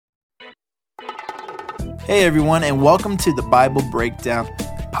Hey everyone, and welcome to the Bible Breakdown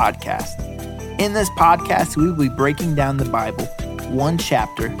Podcast. In this podcast, we will be breaking down the Bible one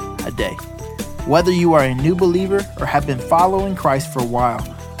chapter a day. Whether you are a new believer or have been following Christ for a while,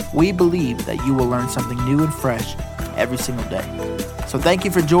 we believe that you will learn something new and fresh every single day. So thank you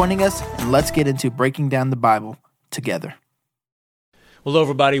for joining us, and let's get into breaking down the Bible together. Well, hello,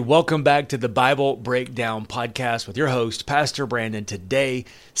 everybody. Welcome back to the Bible Breakdown Podcast with your host, Pastor Brandon. Today,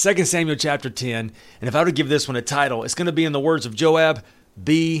 2 Samuel chapter 10. And if I were to give this one a title, it's going to be in the words of Joab,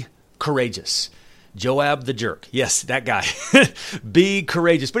 be courageous. Joab the jerk. Yes, that guy. Be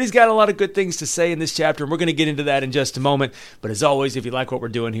courageous. But he's got a lot of good things to say in this chapter, and we're going to get into that in just a moment. But as always, if you like what we're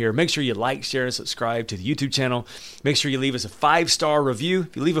doing here, make sure you like, share, and subscribe to the YouTube channel. Make sure you leave us a 5-star review.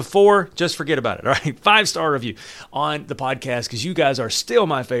 If you leave a 4, just forget about it, all right? 5-star review on the podcast, because you guys are still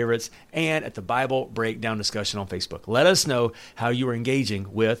my favorites, and at the Bible Breakdown discussion on Facebook. Let us know how you are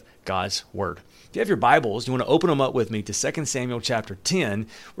engaging with God's Word. If you have your Bibles, you want to open them up with me to 2 Samuel chapter 10.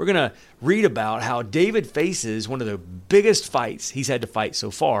 We're going to read about how David faces one of the biggest fights he's had to fight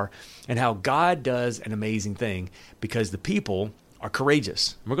so far, and how God does an amazing thing because the people are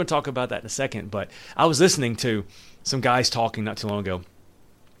courageous. We're going to talk about that in a second, but I was listening to some guys talking not too long ago.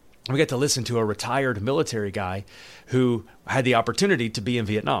 We got to listen to a retired military guy who had the opportunity to be in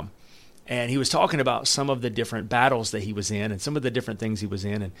Vietnam. And he was talking about some of the different battles that he was in and some of the different things he was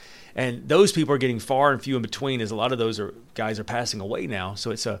in. And those people are getting far and few in between, as a lot of those guys are passing away now.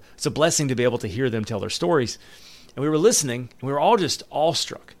 So it's a blessing to be able to hear them tell their stories. And we were listening, and we were all just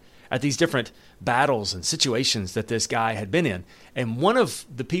awestruck at these different battles and situations that this guy had been in. And one of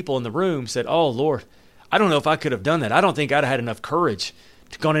the people in the room said, "Oh, Lord, I don't know if I could have done that. I don't think I'd have had enough courage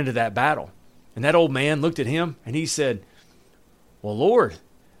to go into that battle." And that old man looked at him, and he said, "Well, Lord,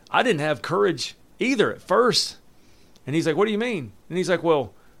 I didn't have courage either at first." And he's like, "What do you mean?" And he's like,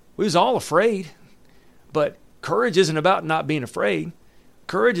 "Well, we was all afraid, but courage isn't about not being afraid.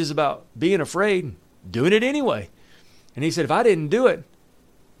 Courage is about being afraid, doing it anyway." And he said, "If I didn't do it,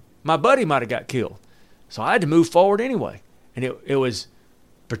 my buddy might have got killed. So I had to move forward anyway." And it was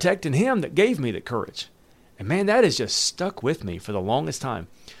protecting him that gave me the courage. And man, that has just stuck with me for the longest time,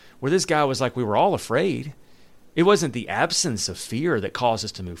 where this guy was like, we were all afraid. It wasn't the absence of fear that caused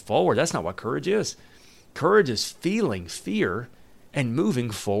us to move forward. That's not what courage is. Courage is feeling fear and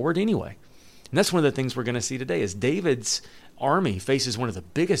moving forward anyway. And that's one of the things we're going to see today as David's army faces one of the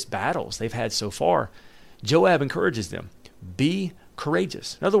biggest battles they've had so far. Joab encourages them, be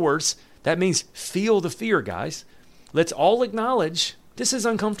courageous. In other words, that means feel the fear, guys. Let's all acknowledge this is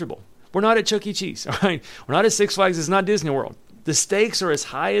uncomfortable. We're not at Chuck E. Cheese, all right? We're not at Six Flags. It's not Disney World. The stakes are as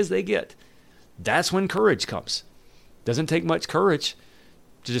high as they get. That's when courage comes. Doesn't take much courage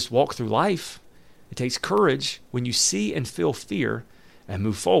to just walk through life. It takes courage when you see and feel fear and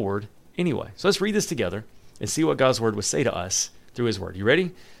move forward anyway. So let's read this together and see what God's word would say to us through his word. You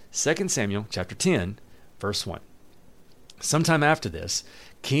ready? 2 Samuel chapter 10, verse 1. Sometime after this,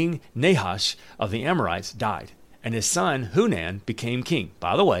 King Nahash of the Amorites died, and his son Hunan became king.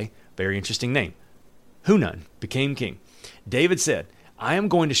 By the way, very interesting name. Hunan became king. David said, "I am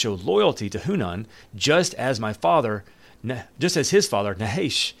going to show loyalty to Hunan just as his father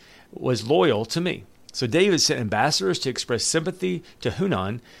Nahash was loyal to me." So David sent ambassadors to express sympathy to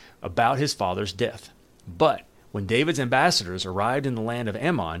Hunan about his father's death. But when David's ambassadors arrived in the land of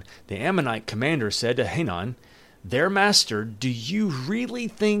Ammon, the Ammonite commander said to Hunan, "Their master, do you really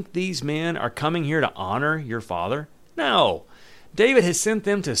think these men are coming here to honor your father? No. David has sent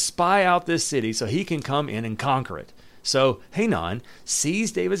them to spy out this city so he can come in and conquer it." So Hunan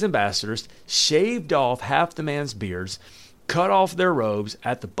seized David's ambassadors, shaved off half the man's beards, cut off their robes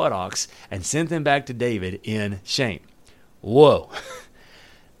at the buttocks, and sent them back to David in shame. Whoa.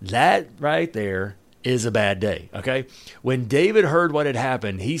 That right there is a bad day, okay? When David heard what had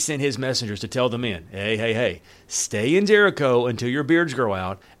happened, he sent his messengers to tell the men, hey, stay in Jericho until your beards grow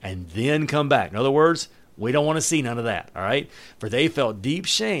out and then come back. In other words, we don't want to see none of that, all right? For they felt deep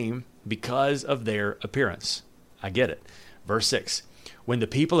shame because of their appearance. I get it. Verse 6. When the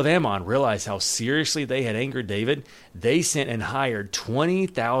people of Ammon realized how seriously they had angered David, they sent and hired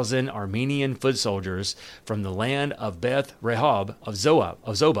 20,000 Aramean foot soldiers from the land of Beth Rehob of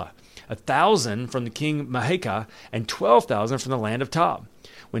Zobah, 1,000 from the king Mahakah, and 12,000 from the land of Tob.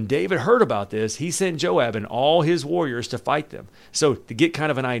 When David heard about this, he sent Joab and all his warriors to fight them. So to get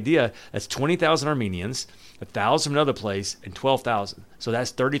kind of an idea, that's 20,000 Arameans, 1,000 from another place, and 12,000. So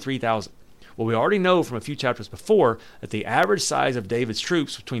that's 33,000. Well, we already know from a few chapters before that the average size of David's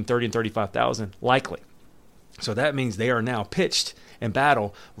troops between 30 and 35,000 likely. So that means they are now pitched in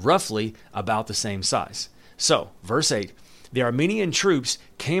battle roughly about the same size. So, verse 8, The Aramean troops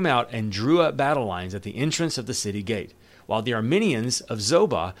came out and drew up battle lines at the entrance of the city gate, while the Arameans of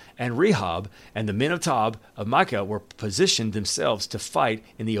Zobah and Rehob and the men of Tob of Micah were positioned themselves to fight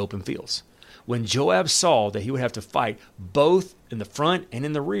in the open fields. When Joab saw that he would have to fight both in the front and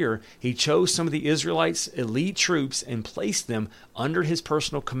in the rear, he chose some of the Israelites' elite troops and placed them under his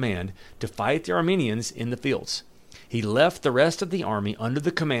personal command to fight the Arameans in the fields. He left the rest of the army under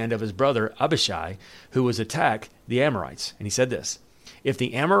the command of his brother Abishai, who was attack the Amorites. And he said this, "If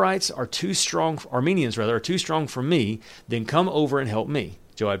the Amorites are too strong, Armenians rather, are too strong for me, then come over and help me,"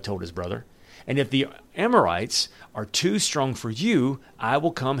 Joab told his brother. "And if the Amorites are too strong for you, I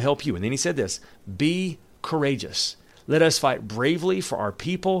will come help you." And then he said this, "Be courageous. Let us fight bravely for our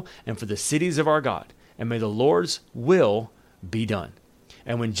people and for the cities of our God, and may the Lord's will be done."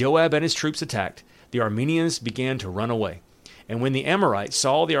 And when Joab and his troops attacked, the Arameans began to run away. And when the Amorites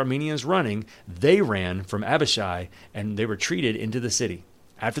saw the Arameans running, they ran from Abishai and they retreated into the city.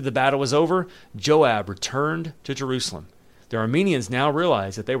 After the battle was over, Joab returned to Jerusalem. The Arameans now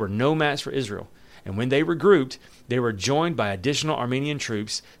realized that they were no match for Israel. And when they regrouped, they were joined by additional Aramean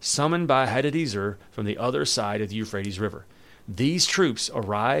troops summoned by Hadadezer from the other side of the Euphrates River. These troops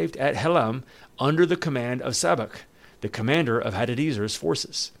arrived at Helam under the command of Sabach, the commander of Hadadezer's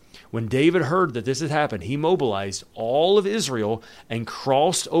forces. When David heard that this had happened, he mobilized all of Israel and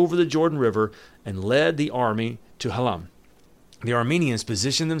crossed over the Jordan River and led the army to Helam. The Arameans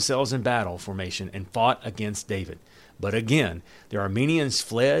positioned themselves in battle formation and fought against David. But again, the Arameans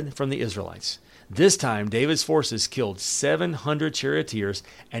fled from the Israelites. This time, David's forces killed 700 charioteers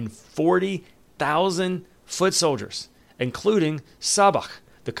and 40,000 foot soldiers, including Sabach,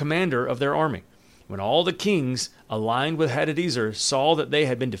 the commander of their army. When all the kings aligned with Hadadezer saw that they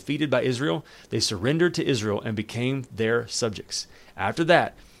had been defeated by Israel, they surrendered to Israel and became their subjects. After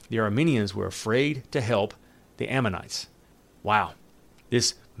that, the Arameans were afraid to help the Ammonites. Wow,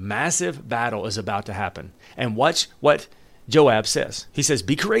 this massive battle is about to happen. And watch what Joab says. He says,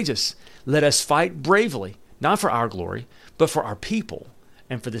 "Be courageous. Let us fight bravely, not for our glory, but for our people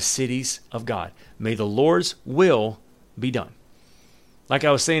and for the cities of God. May the Lord's will be done." Like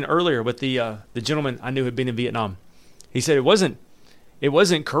I was saying earlier with the gentleman I knew had been in Vietnam, he said it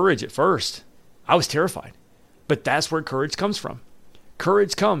wasn't courage at first. I was terrified, but that's where courage comes from.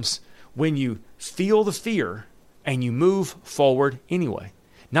 Courage comes when you feel the fear and you move forward anyway,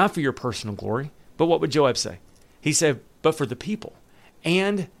 not for your personal glory, but what would Joab say? He said, "But for the people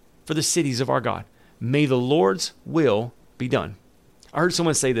and for the cities of our God, may the Lord's will be done." I heard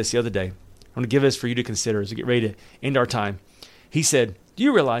someone say this the other day. I want to give this for you to consider as we get ready to end our time. He said, "Do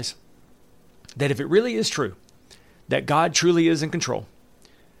you realize that if it really is true that God truly is in control,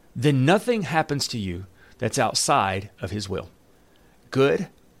 then nothing happens to you that's outside of his will? Good,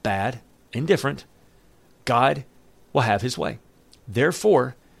 bad, indifferent, God will have his way.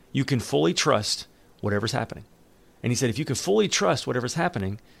 Therefore, you can fully trust whatever's happening." And he said, if you can fully trust whatever's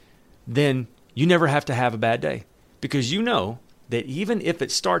happening, then you never have to have a bad day, because you know that even if it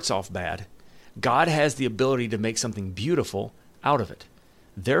starts off bad, God has the ability to make something beautiful out of it.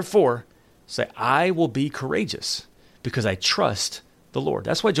 Therefore, say, "I will be courageous because I trust the Lord."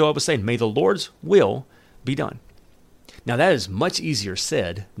 That's why Joab was saying, "May the Lord's will be done." Now, that is much easier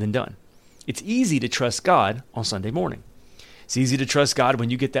said than done. It's easy to trust God on Sunday morning. It's easy to trust God when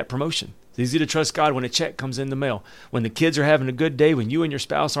you get that promotion. It's easy to trust God when a check comes in the mail, when the kids are having a good day, when you and your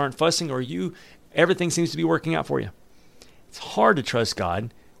spouse aren't fussing, or everything seems to be working out for you. It's hard to trust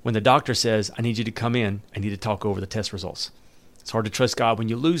God when the doctor says, "I need you to come in, I need to talk over the test results." It's hard to trust God when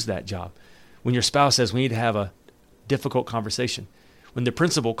you lose that job, when your spouse says, "We need to have a difficult conversation," when the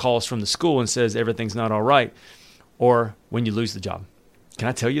principal calls from the school and says everything's not all right, or when you lose the job. Can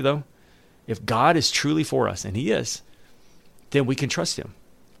I tell you though, if God is truly for us, and he is, then we can trust him.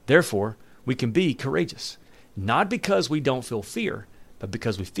 Therefore, we can be courageous, not because we don't feel fear, but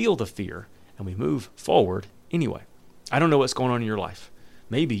because we feel the fear and we move forward anyway. I don't know what's going on in your life.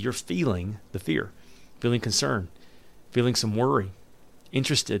 Maybe you're feeling the fear, feeling concern, feeling some worry,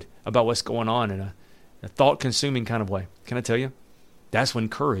 interested about what's going on in a thought-consuming kind of way. Can I tell you? That's when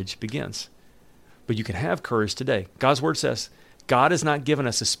courage begins. But you can have courage today. God's word says, God has not given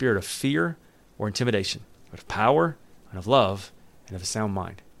us a spirit of fear or intimidation, but of power and of love and of a sound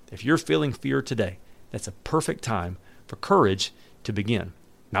mind. If you're feeling fear today, that's a perfect time for courage to begin.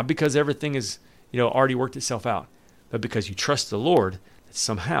 Not because everything is, already worked itself out, but because you trust the Lord that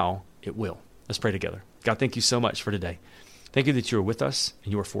somehow it will. Let's pray together. God, thank you so much for today. Thank you that you are with us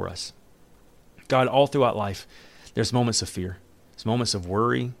and you are for us. God, all throughout life, there's moments of fear. There's moments of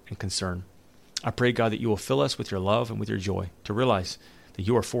worry and concern. I pray, God, that you will fill us with your love and with your joy to realize that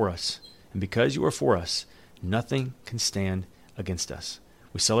you are for us. And because you are for us, nothing can stand against us.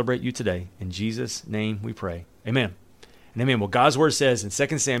 We celebrate you today. In Jesus' name we pray. Amen. And amen. Well, God's word says in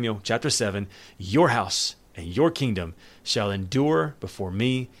 2 Samuel chapter 7, your house and your kingdom shall endure before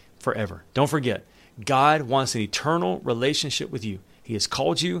me forever. Don't forget, God wants an eternal relationship with you. He has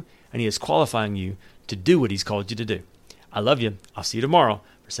called you and he is qualifying you to do what he's called you to do. I love you. I'll see you tomorrow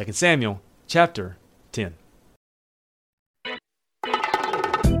for 2 Samuel chapter 10.